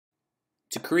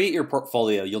To create your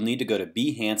portfolio, you'll need to go to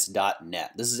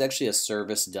Behance.net. This is actually a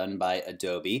service done by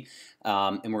Adobe,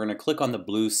 and we're going to click on the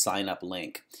blue sign up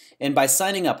link. And by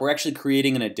signing up, we're actually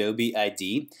creating an Adobe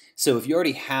ID. So if you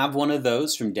already have one of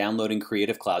those from downloading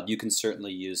Creative Cloud, you can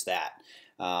certainly use that.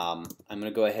 I'm going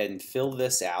to go ahead and fill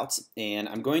this out, and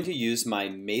I'm going to use my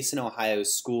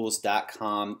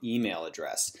masonohioschools.com email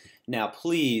address. Now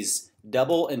please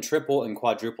double and triple and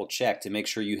quadruple check to make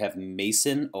sure you have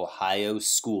Mason Ohio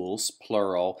Schools,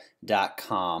 plural,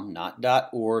 .com, not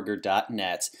 .org or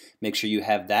 .net. Make sure you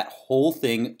have that whole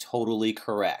thing totally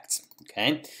correct.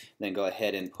 Okay? Then go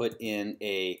ahead and put in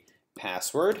a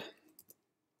password,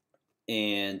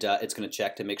 and it's going to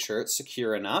check to make sure it's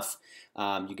secure enough.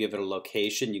 You give it a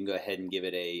location. You can go ahead and give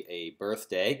it a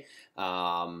birthday.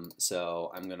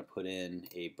 So I'm going to put in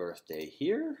a birthday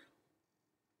here.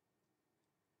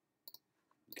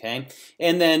 Okay,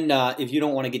 and then if you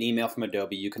don't want to get email from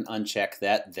Adobe, you can uncheck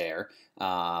that there,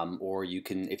 or you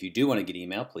can, if you do want to get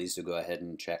email, please do go ahead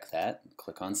and check that.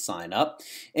 Click on sign up,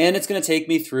 and it's going to take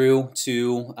me through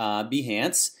to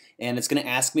Behance, and it's going to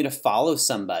ask me to follow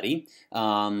somebody.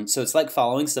 So it's like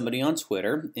following somebody on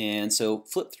Twitter, and so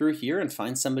flip through here and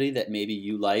find somebody that maybe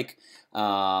you like the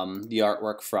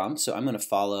artwork from. So I'm going to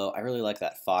follow, I really like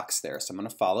that fox there, so I'm going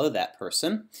to follow that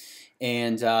person.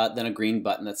 And then a green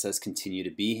button that says continue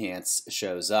to Behance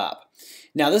shows up.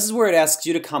 Now this is where it asks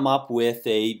you to come up with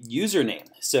a username.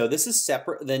 So this is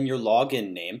separate than your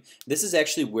login name. This is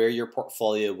actually where your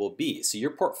portfolio will be. So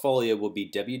your portfolio will be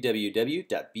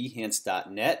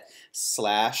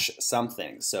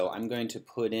www.behance.net/something. So I'm going to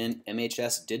put in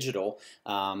MHS Digital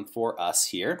for us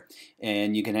here.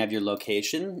 And you can have your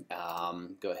location.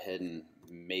 Go ahead and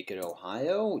make it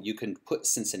Ohio. You can put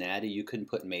Cincinnati, you can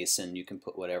put Mason, you can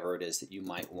put whatever it is that you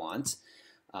might want.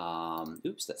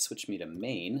 Oops, that switched me to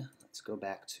Maine. Let's go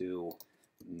back to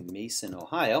Mason,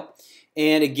 Ohio.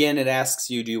 And again, it asks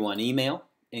you, do you want email?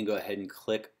 And go ahead and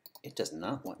click. It does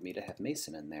not want me to have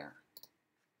Mason in there.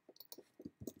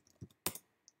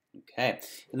 Okay,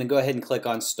 and then go ahead and click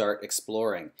on Start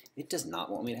Exploring. It does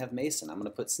not want me to have Mason. I'm going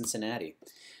to put Cincinnati.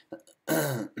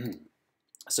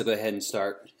 So go ahead and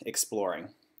start exploring.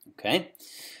 Okay.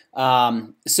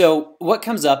 So what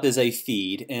comes up is a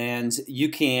feed, and you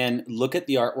can look at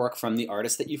the artwork from the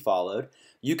artist that you followed.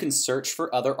 You can search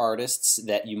for other artists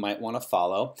that you might want to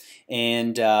follow,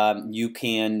 and you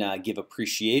can give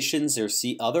appreciations or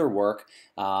see other work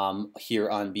here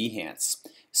on Behance.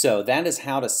 So that is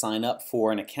how to sign up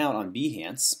for an account on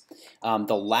Behance.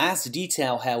 The last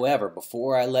detail, however,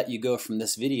 before I let you go from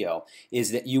this video,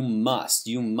 is that you must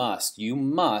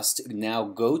now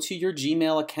go to your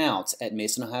Gmail account at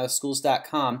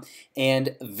masonohioschools.com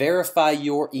and verify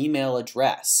your email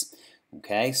address.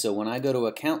 Okay, so when I go to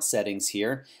account settings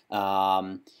here,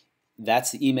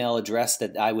 that's the email address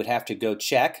that I would have to go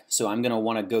check. So I'm going to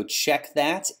want to go check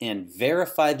that and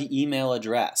verify the email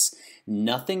address.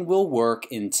 Nothing will work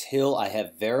until I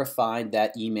have verified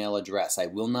that email address. I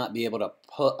will not be able to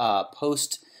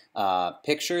post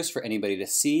pictures for anybody to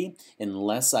see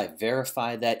unless I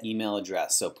verify that email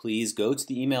address. So please go to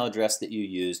the email address that you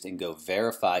used and go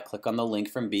verify. Click on the link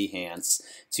from Behance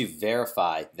to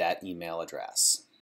verify that email address.